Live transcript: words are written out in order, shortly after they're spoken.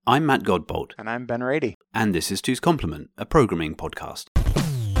I'm Matt Godbolt. And I'm Ben Rady. And this is Two's Complement, a programming podcast.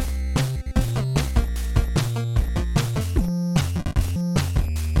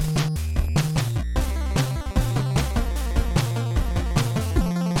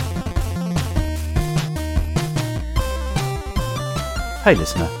 Hey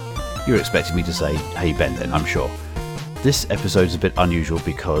listener, you're expecting me to say, hey Ben then, I'm sure. This episode is a bit unusual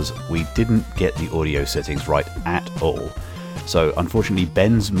because we didn't get the audio settings right at all. So unfortunately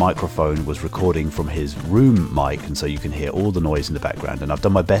Ben's microphone was recording from his room mic, and so you can hear all the noise in the background, and I've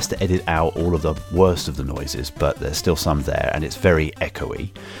done my best to edit out all of the worst of the noises, but there's still some there and it's very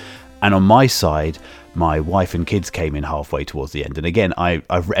echoey. And on my side, my wife and kids came in halfway towards the end, and again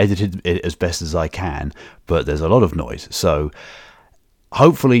I've edited it as best as I can, but there's a lot of noise. So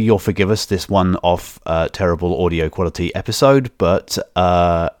hopefully you'll forgive us this one-off terrible audio quality episode, but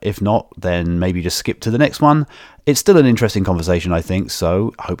if not, then maybe just skip to the next one. It's still an interesting conversation, I think,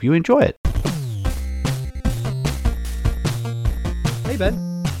 so I hope you enjoy it. Hey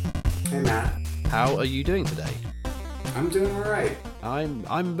Ben. Hey Matt. How are you doing today? I'm doing all right.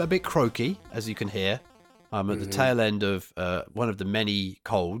 I'm a bit croaky, as you can hear. I'm at the tail end of one of the many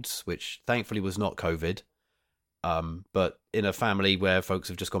colds, which thankfully was not COVID. But in a family where folks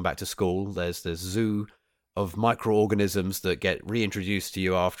have just gone back to school, there's this zoo of microorganisms that get reintroduced to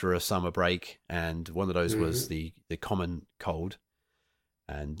you after a summer break, and one of those was the common cold,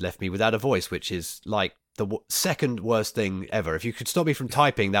 and left me without a voice, which is like the second worst thing ever. If you could stop me from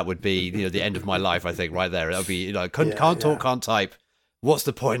typing, that would be the end of my life, I think, right there. That would be can't talk, can't type. What's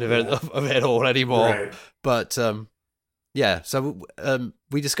the point of it all anymore? Right. But yeah, so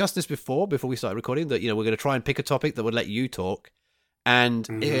we discussed this before we started recording, that we're going to try and pick a topic that would let you talk, and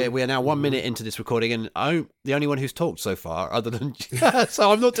we are now 1 minute into this recording, and I'm the only one who's talked so far, other than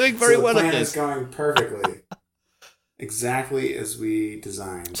so I'm not doing very well at this. The plan is going perfectly, exactly as we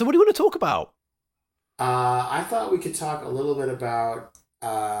designed. So what do you want to talk about? I thought we could talk a little bit about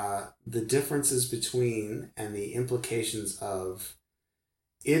the differences between and the implications of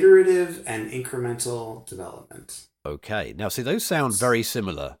iterative and incremental development. Okay. Now, see, those sound very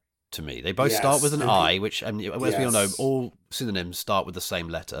similar to me. They both start with an I, which, as we all know, all synonyms start with the same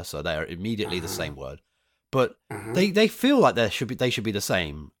letter, so they are immediately the same word. But they feel like they should be the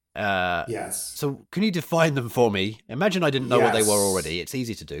same. Yes. So can you define them for me? Imagine I didn't know what they were already. It's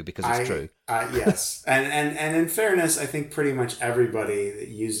easy to do because it's true. Yes. And in fairness, I think pretty much everybody that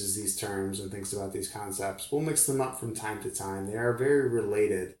uses these terms and thinks about these concepts will mix them up from time to time. They are very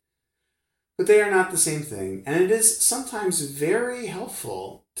related, but they are not the same thing. And it is sometimes very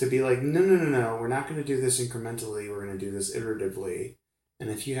helpful to be like, no, we're not going to do this incrementally. We're going to do this iteratively. And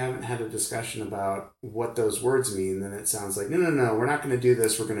if you haven't had a discussion about what those words mean, then it sounds like, no, we're not going to do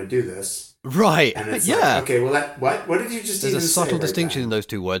this. We're going to do this. Right. And it's like, okay, well, what did you just There's even a subtle say distinction in those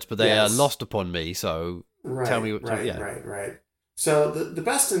two words, but they are lost upon me. So tell me. Right. So the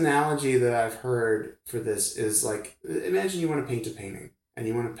best analogy that I've heard for this is like, imagine you want to paint a painting, and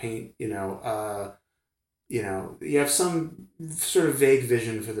you want to paint, you have some sort of vague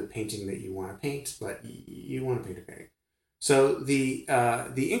vision for the painting that you want to paint, but you want to paint a painting. So the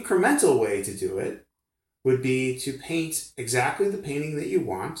incremental way to do it would be to paint exactly the painting that you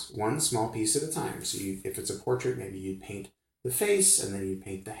want, one small piece at a time. So if it's a portrait, maybe you'd paint the face, and then you'd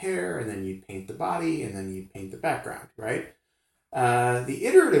paint the hair, and then you'd paint the body, and then you'd paint the background, right? The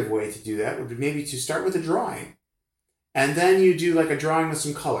iterative way to do that would be maybe to start with a drawing, and then you do like a drawing with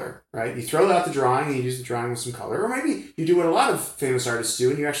some color, right? You throw out the drawing and you use the drawing with some color, or maybe you do what a lot of famous artists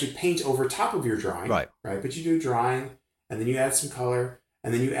do, and you actually paint over top of your drawing, right? But you do a drawing, and then you add some color,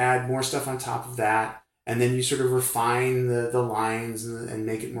 and then you add more stuff on top of that, and then you sort of refine the lines and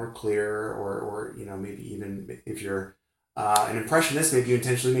make it more clear, or maybe even if you're an impressionist, maybe you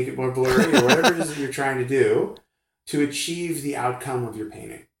intentionally make it more blurry, or whatever it is that you're trying to do to achieve the outcome of your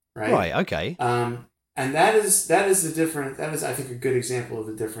painting, right? Right, okay. And that is the difference. That is, I think, a good example of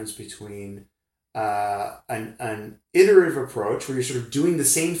the difference between an iterative approach where you're sort of doing the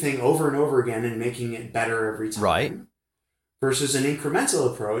same thing over and over again and making it better every time. Right. Versus an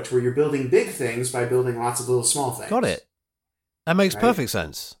incremental approach where you're building big things by building lots of little small things. Got it. That makes perfect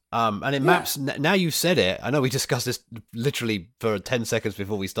sense. And it maps, now you've said it, I know we discussed this literally for 10 seconds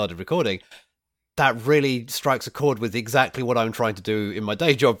before we started recording. That really strikes a chord with exactly what I'm trying to do in my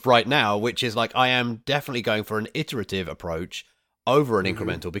day job right now, which is like I am definitely going for an iterative approach over an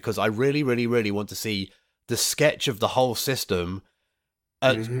incremental, because I really, really, really want to see the sketch of the whole system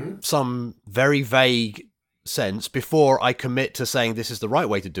at some very vague sense before I commit to saying this is the right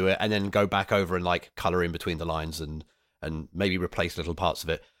way to do it, and then go back over and like color in between the lines and maybe replace little parts of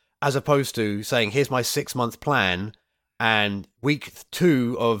it, as opposed to saying, here's my 6-month plan, and week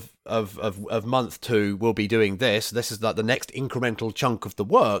 2 of month 2 we'll be doing this. This is like the next incremental chunk of the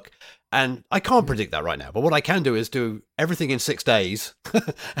work, and I can't predict that right now. But what I can do is do everything in 6 days,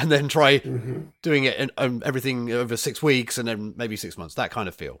 and then try doing it in everything over 6 weeks, and then maybe 6 months. That kind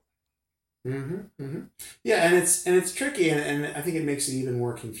of feel. Yeah, and it's tricky, and I think it makes it even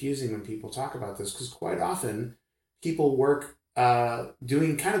more confusing when people talk about this, because quite often people work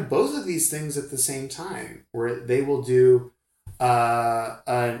doing kind of both of these things at the same time, where they will do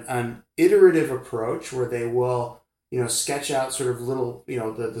an iterative approach where they will sketch out sort of little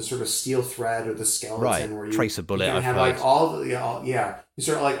the sort of steel thread or the skeleton, right, where you trace a bullet. you have like all the you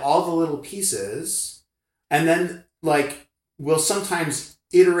sort of like all the little pieces, and then like we'll sometimes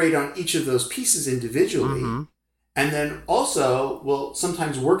iterate on each of those pieces individually. And then also we'll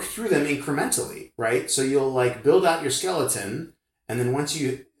sometimes work through them incrementally, right? So you'll like build out your skeleton, and then once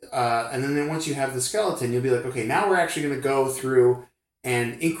you have the skeleton, you'll be like, okay, now we're actually going to go through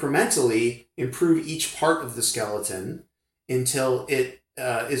and incrementally improve each part of the skeleton until it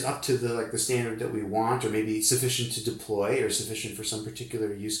is up to the standard that we want, or maybe sufficient to deploy or sufficient for some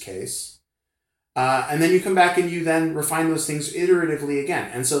particular use case. And then you come back and you then refine those things iteratively again.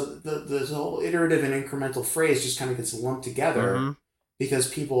 And so the whole iterative and incremental phrase just kind of gets lumped together because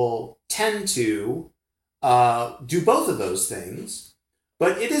people tend to do both of those things.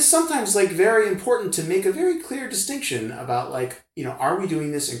 But it is sometimes like very important to make a very clear distinction about are we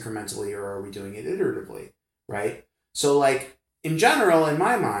doing this incrementally or are we doing it iteratively, right? So like in general, in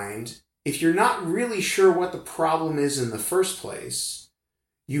my mind, if you're not really sure what the problem is in the first place,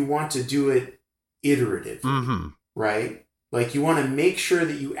 you want to do it iteratively, right? Like you want to make sure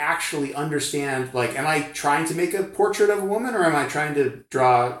that you actually understand, like, am I trying to make a portrait of a woman or am I trying to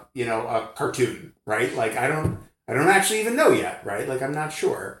draw, a cartoon, right? Like I don't actually even know yet, right? Like I'm not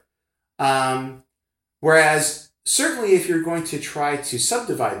sure. Whereas certainly if you're going to try to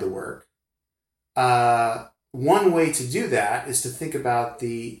subdivide the work, one way to do that is to think about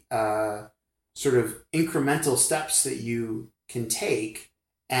the sort of incremental steps that you can take.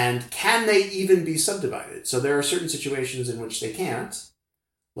 And can they even be subdivided? So there are certain situations in which they can't.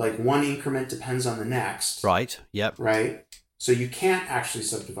 Like one increment depends on the next. Right, yep. Right? So you can't actually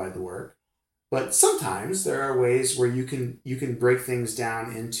subdivide the work. But sometimes there are ways where you can break things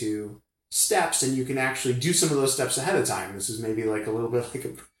down into steps, and you can actually do some of those steps ahead of time. This is maybe like a little bit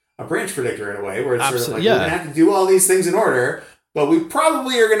like a branch predictor in a way, where it's sort of like, we're going to have to do all these things in order, but we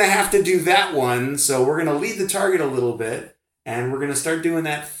probably are going to have to do that one. So we're going to lead the target a little bit. And we're going to start doing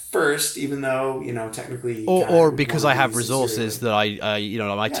that first, even though, technically... Or because I have resources that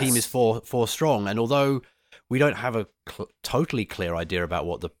my team is four strong. And although we don't have a totally clear idea about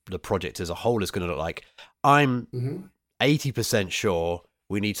what the project as a whole is going to look like, I'm 80% sure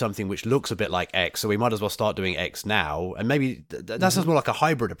we need something which looks a bit like X. So we might as well start doing X now. And maybe that sounds more like a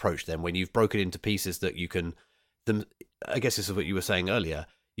hybrid approach then, when you've broken into pieces that you can... I guess this is what you were saying earlier.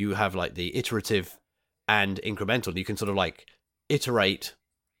 You have like the iterative and incremental. You can sort of like iterate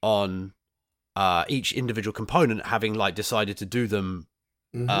on each individual component, having like decided to do them.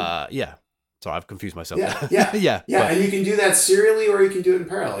 Sorry, I've confused myself. Yeah. And you can do that serially, or you can do it in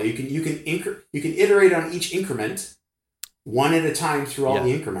parallel. You can iterate on each increment one at a time through all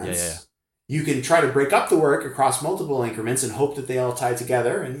the increments. You can try to break up the work across multiple increments and hope that they all tie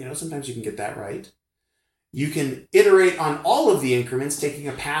together. And sometimes you can get that right. You can iterate on all of the increments, taking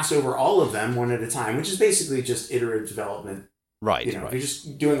a pass over all of them one at a time, which is basically just iterative development. Right. You're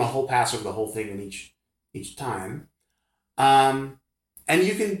just doing a whole pass over the whole thing in each time. And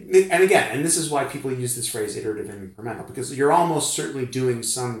you can, and this is why people use this phrase iterative and incremental, because you're almost certainly doing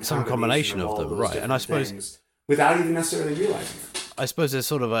some combination of them, right? And I suppose without even necessarily realizing it. I suppose there's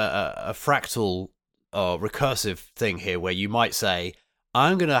sort of a fractal or recursive thing here, where you might say,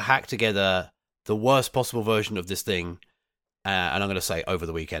 I'm going to hack together the worst possible version of this thing, and I'm going to say over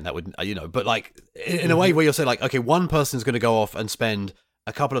the weekend. That would, but like in a way where you'll say like, okay, one person's going to go off and spend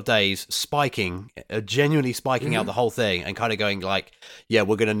a couple of days genuinely spiking out the whole thing, and kind of going like, yeah,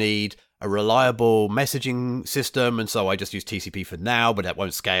 we're going to need a reliable messaging system, and so I just use TCP for now, but that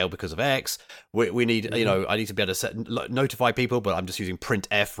won't scale because of X. We need, I need to be able to notify people, but I'm just using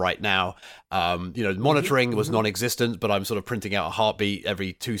printf right now. Monitoring was non-existent, but I'm sort of printing out a heartbeat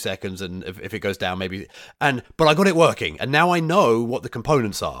every 2 seconds, and if it goes down, maybe. But I got it working, and now I know what the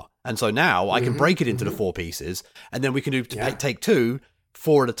components are, and so now I can break it into the 4 pieces, and then we can do take 2,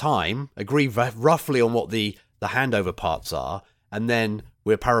 4 at a time, agree roughly on what the handover parts are, and then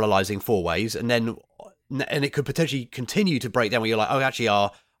we're parallelizing 4 ways, and it could potentially continue to break down where you're like, oh, actually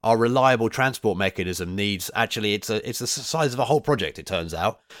our reliable transport mechanism needs, actually it's the size of a whole project, it turns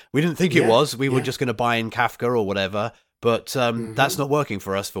out. We didn't think it was. We were just going to buy in Kafka or whatever, but that's not working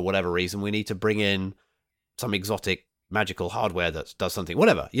for us for whatever reason. We need to bring in some exotic magical hardware that does something,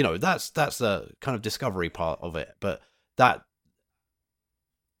 whatever. That's the kind of discovery part of it. But that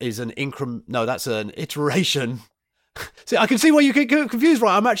is that's an iteration. See, I can see why you get confused,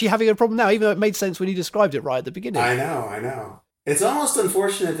 right? I'm actually having a problem now, even though it made sense when you described it right at the beginning. I know. It's almost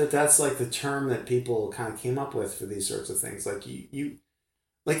unfortunate that that's like the term that people kind of came up with for these sorts of things. Like you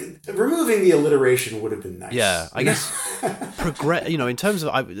like removing the alliteration would have been nice. Yeah, I guess in terms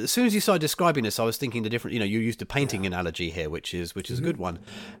of as soon as you started describing this, I was thinking the different. You used a painting analogy here, which is a good one.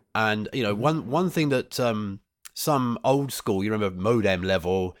 And one thing that some old school, you remember modem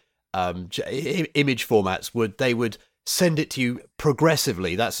level image formats would send it to you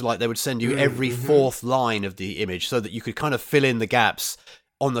progressively. That's like they would send you every fourth line of the image so that you could kind of fill in the gaps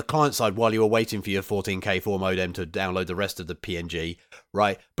on the client side while you were waiting for your 14K4 modem to download the rest of the PNG,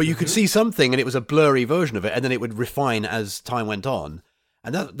 right? But you could see something and it was a blurry version of it, and then it would refine as time went on.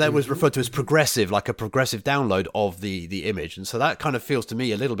 And that was referred to as progressive, like a progressive download of the image. And so that kind of feels to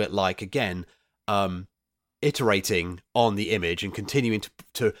me a little bit like, again, iterating on the image and continuing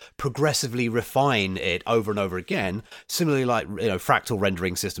to progressively refine it over and over again. Similarly, like fractal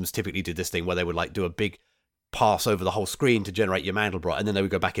rendering systems typically did this thing where they would like do a big pass over the whole screen to generate your Mandelbrot, and then they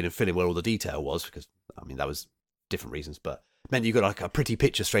would go back in and fill in where all the detail was, because that was different reasons, but it meant you got like a pretty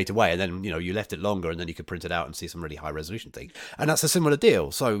picture straight away, and then you left it longer, and then you could print it out and see some really high resolution thing. And that's a similar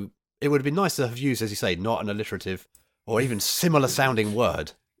deal. So it would have been nice to have used, as you say, not an alliterative or even similar sounding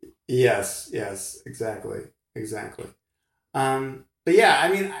word. Yes, exactly. But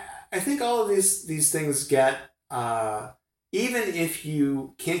yeah, I think all of these things get even if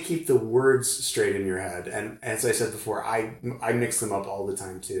you can't keep the words straight in your head, and as I said before, I mix them up all the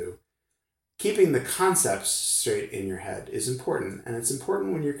time too. Keeping the concepts straight in your head is important, and it's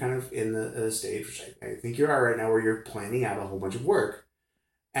important when you're kind of in the stage, which I think you are right now, where you're planning out a whole bunch of work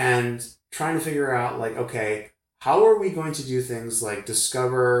and trying to figure out, like, okay, how are we going to do things like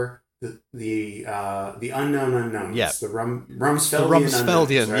discover the unknown unknowns, the Rumsfeldian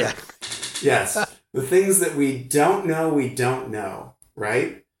unknowns, right? Yeah. Yes. The things that we don't know,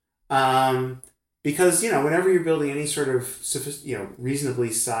 right? Because, whenever you're building any sort of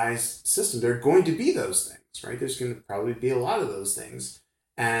reasonably sized system, there are going to be those things, right? There's going to probably be a lot of those things.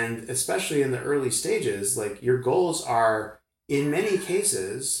 And especially in the early stages, like, your goals are, in many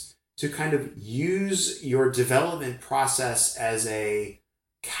cases, to kind of use your development process as a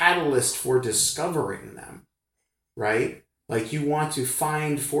catalyst for discovering them, right? Like, you want to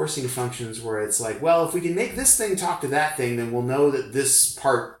find forcing functions where it's like, well, if we can make this thing talk to that thing, then we'll know that this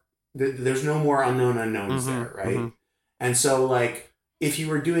part, there's no more unknown unknowns there, right? And so, like, if you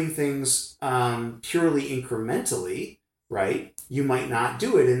were doing things purely incrementally, right, you might not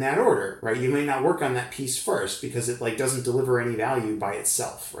do it in that order, right? You may not work on that piece first because it, like, doesn't deliver any value by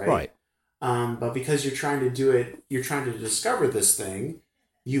itself, right? But because you're trying to do it, you're trying to discover this thing,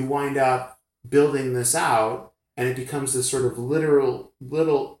 you wind up building this out, and it becomes this sort of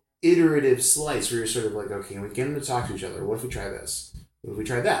little iterative slice where you're sort of like, okay, we get them to talk to each other. What if we try this? What if we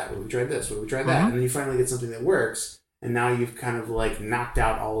try that? What if we try this? What if we try that? And then you finally get something that works, and now you've kind of like knocked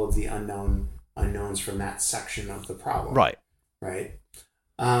out all of the unknowns from that section of the problem. Right.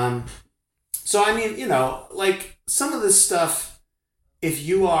 So, like, some of this stuff, if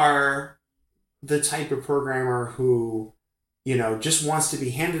you are the type of programmer who, just wants to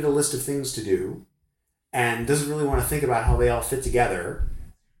be handed a list of things to do, and doesn't really want to think about how they all fit together,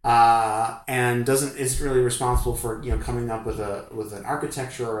 and isn't really responsible for coming up with an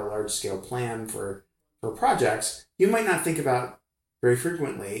architecture or a large scale plan for projects, you might not think about very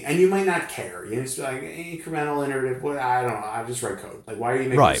frequently, and you might not care. It's like incremental, iterative. I don't know. I just write code. Like, why are you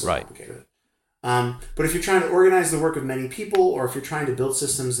making this so complicated? But if you're trying to organize the work of many people, or if you're trying to build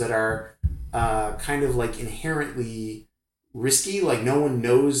systems that are kind of like inherently risky, like no one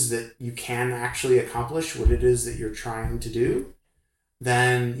knows that you can actually accomplish what it is that you're trying to do,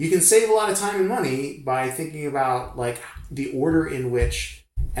 then you can save a lot of time and money by thinking about, like, the order in which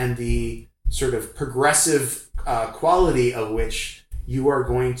and the sort of progressive quality of which you are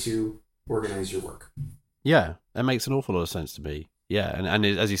going to organize your work. Yeah, that makes an awful lot of sense to me. Yeah, and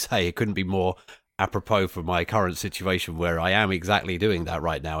as you say, it couldn't be more apropos for my current situation, where I am exactly doing that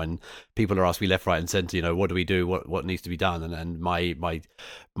right now, and people are asking me left, right, and centre, what do we do, what needs to be done, and my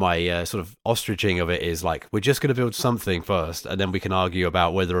sort of ostriching of it is like, we're just going to build something first, and then we can argue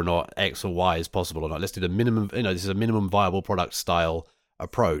about whether or not X or Y is possible or not. Let's do the minimum, this is a minimum viable product style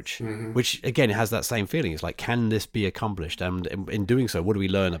approach, which again has that same feeling. It's like, can this be accomplished, and in doing so, what do we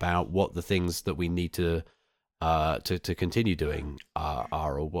learn about what the things that we need to continue doing are,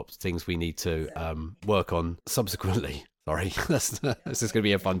 or what things we need to work on subsequently. Sorry, this is going to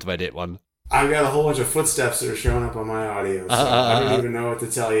be a fun to edit one. I've got a whole bunch of footsteps that are showing up on my audio, so I don't even know what to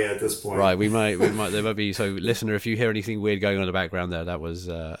tell you at this point. Right, we might, there might be, so listener, if you hear anything weird going on in the background there, that was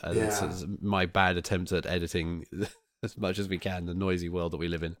it's my bad attempt at editing as much as we can, the noisy world that we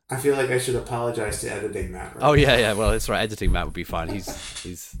live in. I feel like I should apologize to editing Matt. Right? Oh yeah, well, that's right, editing Matt would be fine.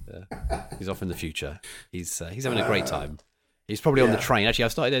 He's off in the future. He's having a great time. He's probably on the train. Actually,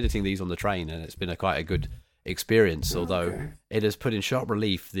 I've started editing these on the train, and it's been quite a good experience, although it has put in sharp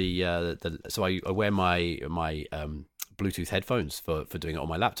relief so I wear my Bluetooth headphones for doing it on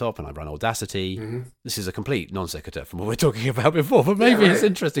my laptop, and I run Audacity. Mm-hmm. This is a complete non sequitur from what we're talking about before, but maybe it's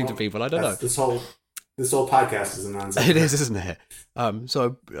interesting to people. I don't know. This whole podcast is a non sequitur. It is, isn't it?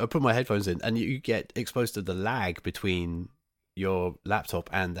 So I put my headphones in, and you get exposed to the lag between your laptop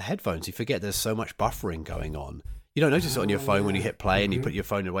and the headphones. You forget there's so much buffering going on. You don't notice it on your phone when you hit play and you put your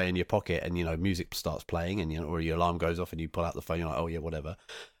phone away in your pocket and, music starts playing and, or your alarm goes off and you pull out the phone, you're like, oh yeah, whatever.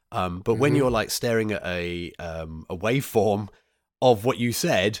 But when you're like staring at a waveform of what you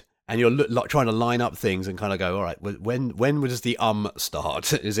said and you're trying to line up things and kind of go, all right, when does the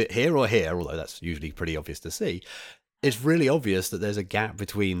start? Is it here or here? Although that's usually pretty obvious to see. It's really obvious that there's a gap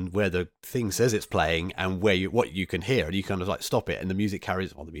between where the thing says it's playing and what you can hear, and you kind of like stop it and the music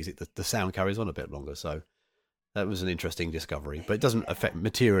the sound carries on a bit longer. So that was an interesting discovery, but it doesn't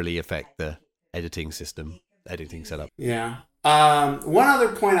materially affect the editing setup. Yeah. One other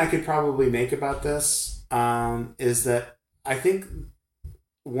point I could probably make about this is that I think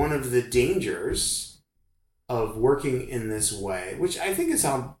one of the dangers of working in this way, which I think is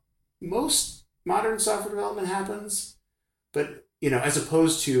how most modern software development happens, but as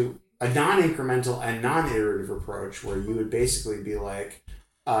opposed to a non-incremental and non-iterative approach where you would basically be like,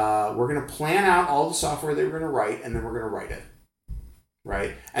 we're going to plan out all the software that we're going to write, and then we're going to write it,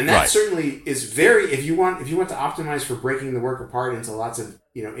 right? And that certainly is if you want to optimize for breaking the work apart into lots of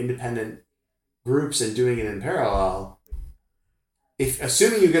independent groups and doing it in parallel.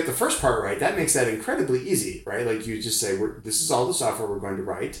 Assuming you get the first part right, that makes that incredibly easy, right? Like you just say, this is all the software we're going to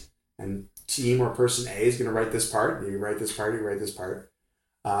write, and team or person A is going to write this part, and you write this part,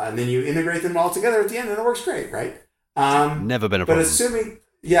 and then you integrate them all together at the end, and it works great, right? Never been a problem. But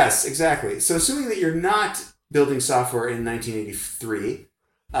yes, exactly. So assuming that you're not building software in 1983,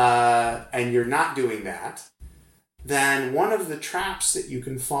 and you're not doing that, then one of the traps that you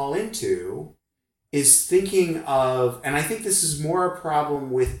can fall into is thinking of, and I think this is more a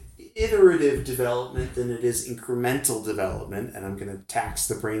problem with iterative development than it is incremental development, and I'm going to tax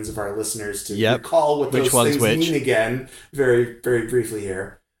the brains of our listeners to recall what those things mean again very, very briefly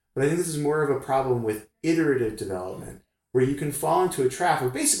here. But I think this is more of a problem with iterative development, where you can fall into a trap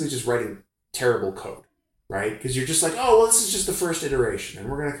of basically just writing terrible code, right? Because you're just like, oh, well, this is just the first iteration,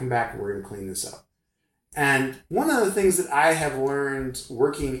 and we're going to come back and we're going to clean this up. And one of the things that I have learned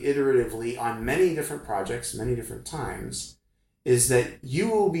working iteratively on many different projects, many different times, is that you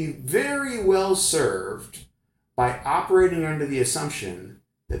will be very well served by operating under the assumption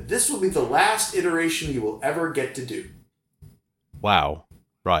that this will be the last iteration you will ever get to do. Wow.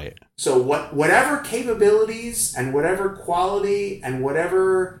 Right. So whatever capabilities and whatever quality and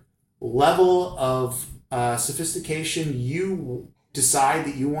whatever level of sophistication you decide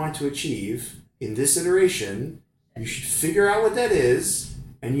that you want to achieve in this iteration, you should figure out what that is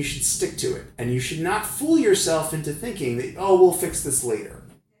and you should stick to it. And you should not fool yourself into thinking that, oh, we'll fix this later.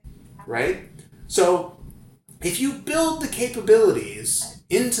 Right? So if you build the capabilities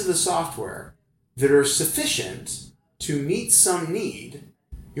into the software that are sufficient to meet some need,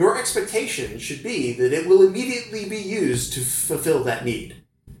 your expectation should be that it will immediately be used to fulfill that need.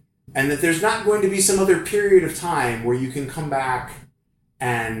 And that there's not going to be some other period of time where you can come back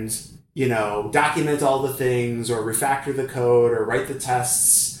and, document all the things or refactor the code or write the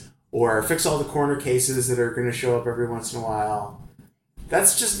tests or fix all the corner cases that are going to show up every once in a while.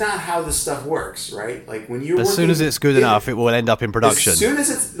 That's just not how this stuff works, right? Like when you're as soon as it's good enough, it will end up in production. As soon as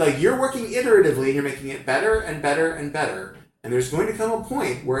it's like you're working iteratively and you're making it better and better and better. And there's going to come a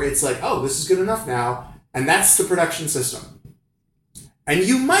point where it's like, oh, this is good enough now. And that's the production system. And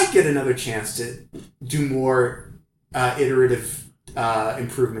you might get another chance to do more iterative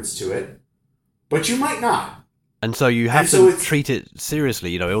improvements to it. But you might not. And so you have to treat it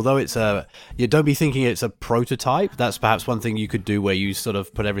seriously, although it's you don't be thinking it's a prototype. That's perhaps one thing you could do where you sort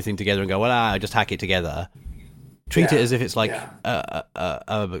of put everything together and go, well, I just hack it together. Treat it as if it's like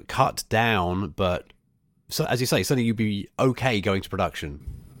a cut down, but so as you say, something you'd be okay going to production.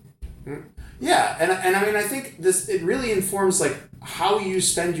 Yeah, and I mean, I think it really informs like how you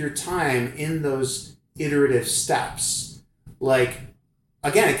spend your time in those iterative steps. Like,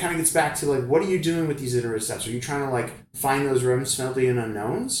 again, it kind of gets back to like, what are you doing with these iterative steps? Are you trying to like find those Rumsfeldian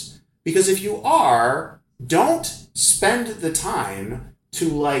unknowns? Because if you are, don't spend the time to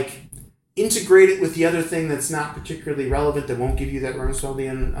like integrate it with the other thing that's not particularly relevant, that won't give you that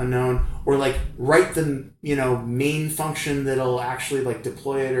Rumsfeldian unknown, or like write the main function that'll actually like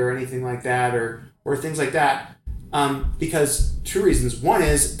deploy it or anything like that, or things like that. Because two reasons. One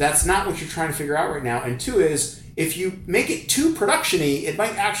is that's not what you're trying to figure out right now, and two is if you make it too production-y, it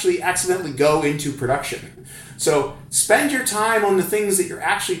might actually accidentally go into production. So spend your time on the things that you're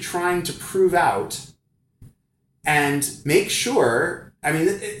actually trying to prove out, and make sure, I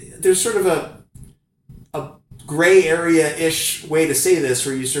mean, there's sort of a gray area-ish way to say this,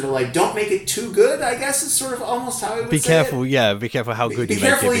 where you sort of like, don't make it too good, I guess is sort of almost how I would say it. Be careful how good you make it. Be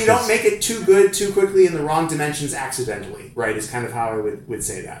careful you don't make it too good too quickly in the wrong dimensions accidentally, right, is kind of how I would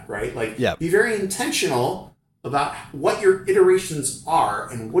say that, right? Like, be very intentional about what your iterations are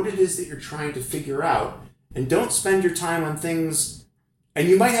and what it is that you're trying to figure out, and don't spend your time on things. And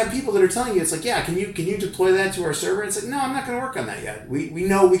you might have people that are telling you, it's like, yeah, can you deploy that to our server? It's like, no, I'm not going to work on that yet. We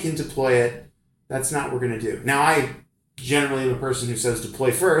know we can deploy it. That's not what we're going to do. Now, I generally am a person who says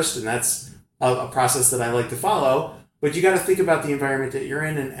deploy first, and that's a process that I like to follow. But you got to think about the environment that you're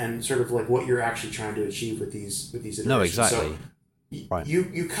in, and sort of like what you're actually trying to achieve with these iterations. No, exactly. So right.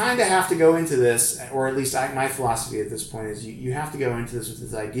 You kind of have to go into this, or at least my philosophy at this point is you have to go into this with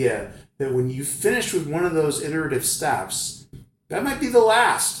this idea that when you finish with one of those iterative steps, that might be the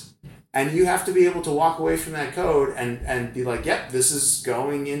last. And you have to be able to walk away from that code and be like, yep, this is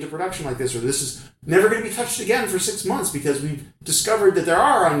going into production like this, or this is never going to be touched again for 6 months because we've discovered that there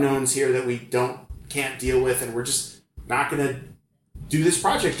are unknowns here that we can't deal with, and we're just not going to do this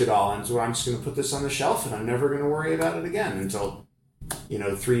project at all. And so I'm just going to put this on the shelf, and I'm never going to worry about it again until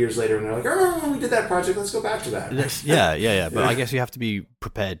 3 years later, when they're like, oh, we did that project, let's go back to that. Yeah. But I guess you have to be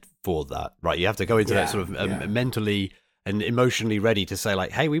prepared for that, right? You have to go into that sort of mentally and emotionally ready to say,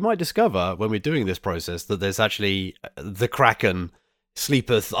 like, hey, we might discover when we're doing this process that there's actually the Kraken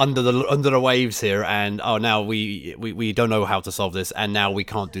sleepeth under the waves here, and now we don't know how to solve this, and now we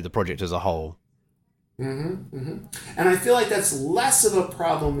can't do the project as a whole. And I feel like that's less of a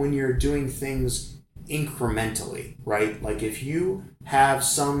problem when you're doing things incrementally, right? Like if you have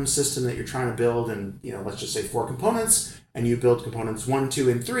some system that you're trying to build, and let's just say 4 components, and you build components 1, 2,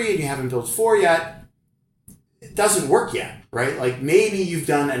 and 3, and you haven't built 4 yet, it doesn't work yet, right? Like maybe you've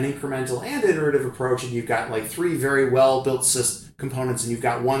done an incremental and iterative approach, and you've got like 3 very well built components, and you've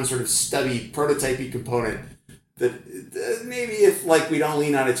got 1 sort of stubby prototypey component that maybe if like we don't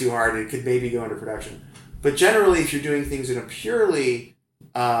lean on it too hard, it could maybe go into production. But generally, if you're doing things in a purely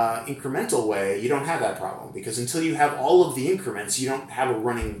incremental way, you don't have that problem, because until you have all of the increments, you don't have a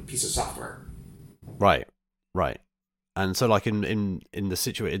running piece of software. Right. And so, like in the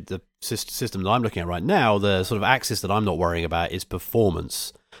system that I'm looking at right now, the sort of axis that I'm not worrying about is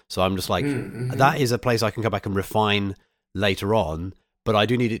performance. So I'm just like, that is a place I can come back and refine later on, but I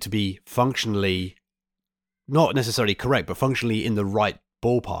do need it to be functionally, not necessarily correct, but functionally in the right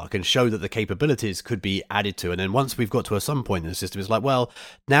ballpark, and show that the capabilities could be added to. And then once we've got to some point in the system, it's like, well,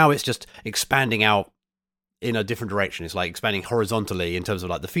 now it's just expanding out in a different direction. It's like expanding horizontally in terms of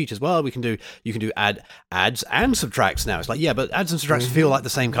like the features. Well, you can do adds and subtracts now. It's like, yeah, but adds and subtracts feel like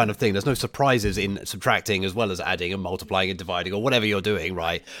the same kind of thing. There's no surprises in subtracting as well as adding and multiplying and dividing or whatever you're doing,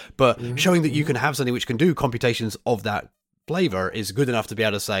 right? But showing that you can have something which can do computations of that flavor is good enough to be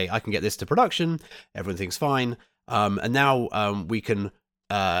able to say, I can get this to production, everything's fine, and now we can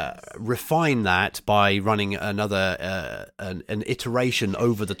refine that by running another an iteration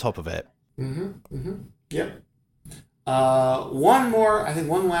over the top of it. Yep.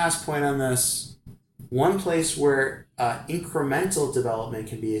 One last point on this. One place where incremental development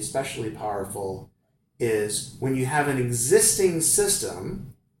can be especially powerful is when you have an existing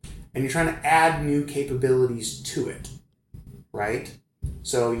system and you're trying to add new capabilities to it, right?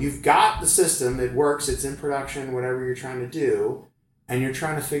 So you've got the system, it works, it's in production, whatever you're trying to do, and you're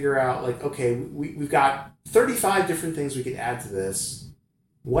trying to figure out, like, okay, we've got 35 different things we could add to this.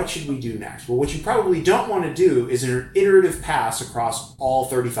 What should we do next? Well, what you probably don't want to do is an iterative pass across all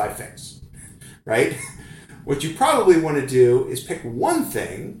 35 things, right? What you probably want to do is pick one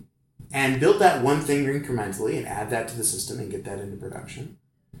thing and build that one thing incrementally and add that to the system and get that into production.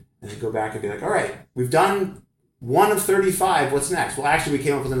 And then go back and be like, all right, we've done 1 of 35. What's next? Well, actually, we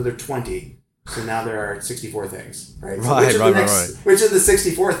came up with another 20. So now there are 64 things, right? So right. Which of the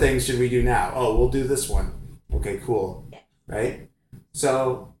 64 things should we do now? Oh, we'll do this one. Okay, cool. Right?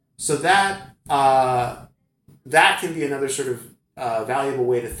 So that can be another sort of valuable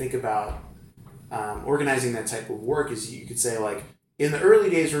way to think about organizing that type of work. Is you could say, like, in the early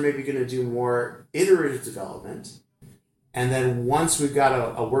days, we're maybe going to do more iterative development. And then once we've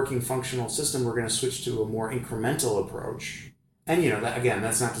got a working functional system, we're going to switch to a more incremental approach. And, that, again,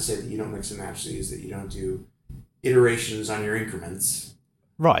 that's not to say that you don't mix and match these, that you don't do iterations on your increments.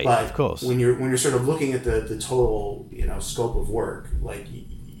 Right, but of course. When you're sort of looking at the total, scope of work, like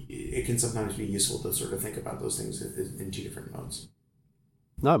it can sometimes be useful to sort of think about those things in two different modes.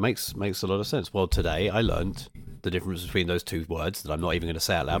 No, it makes a lot of sense. Well, today I learned the difference between those two words that I'm not even going to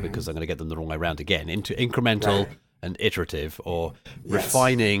say out loud because I'm going to get them the wrong way around again. Into incremental and iterative, or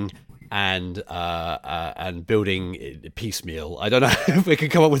refining and building piecemeal. I don't know if we could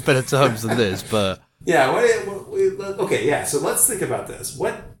come up with better terms than this, but okay, yeah. So let's think about this.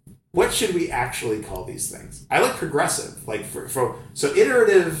 What should we actually call these things? I like progressive, like so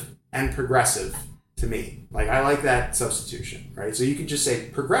iterative and progressive to me. Like I like that substitution, right? So you could just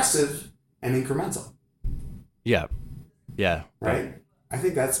say progressive and incremental. Yeah. Right. I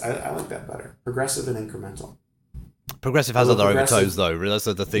think I like that better. Progressive and incremental. Progressive has other overtones, though. That's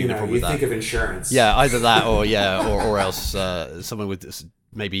the thing. The problem with that. You think of insurance. Yeah, either that or or else someone with this,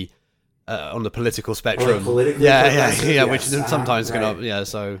 maybe on the political spectrum. Yeah, which sometimes can up.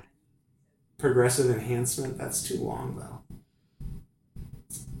 So progressive enhancement. That's too long, though.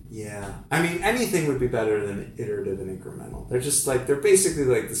 Yeah, I mean anything would be better than iterative and incremental. They're basically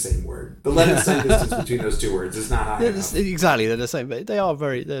like the same word. The length sign distance between those two words is not high enough. Exactly, they're the same, but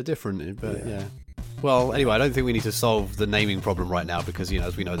they're different. But yeah. Well, anyway, I don't think we need to solve the naming problem right now because,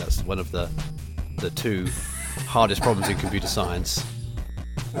 as we know, that's one of the two hardest problems in computer science.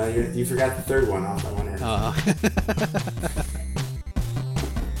 You forgot the third one off. I want to.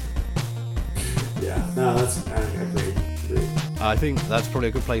 Yeah. No, that's great. I think that's probably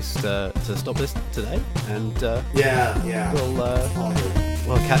a good place to stop this today, and yeah.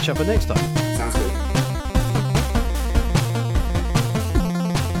 We'll catch up next time. Sounds good.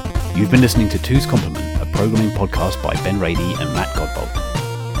 You've been listening to Two's Complement, a programming podcast by Ben Rady and Matt Godbolt.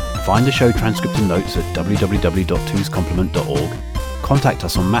 Find the show transcript and notes at www.twoscomplement.org. Contact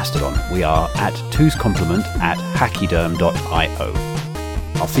us on Mastodon. We are at twoscomplement@hachyderm.io.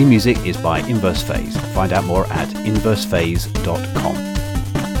 Our theme music is by Inverse Phase. Find out more at inversephase.com.